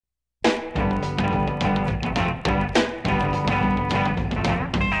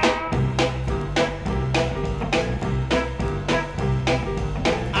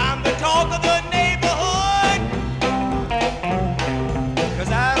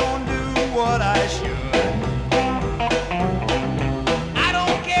should. I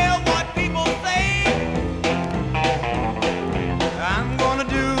don't care what people say. I'm gonna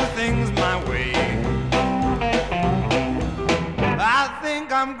do things my way. I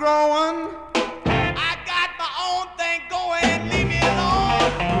think I'm growing. I got my own thing going. Leave me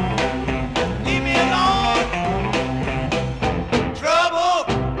alone. Leave me alone. Trouble,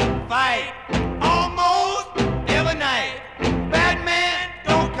 fight, almost every night. Bad man,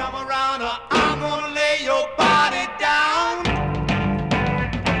 don't come around or I'm gonna lay your body down.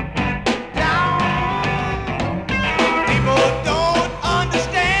 Down. People don't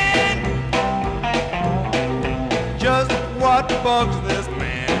understand just what bugs this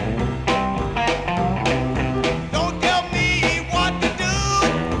man. Don't tell me what to do.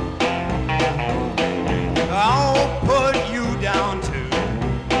 I'll put you down too.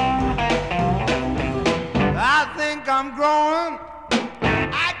 I think I'm growing.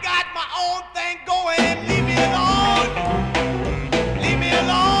 I got my own thing going. Leave me alone. Leave me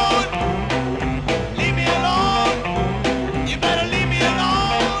alone. Leave me alone. You better leave me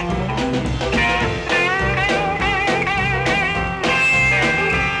alone.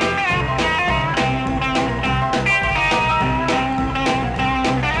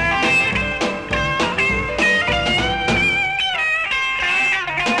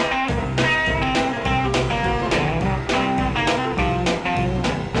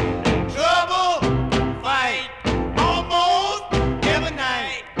 Trouble, fight, almost every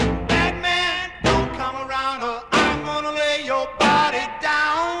night. Bad man, don't come around or I'm gonna lay your body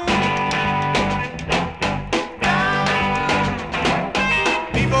down. Down.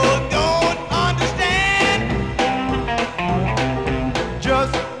 People don't understand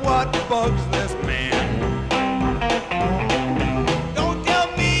just what bugs this man. Don't tell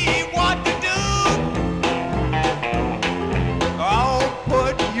me what to do. I'll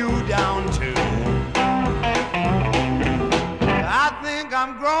put you down too. I think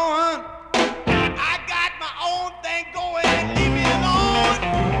I'm growing. I got my own thing going. Leave me alone.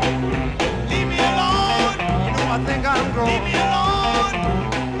 Leave me alone. You know I think I'm growing. Leave me alone.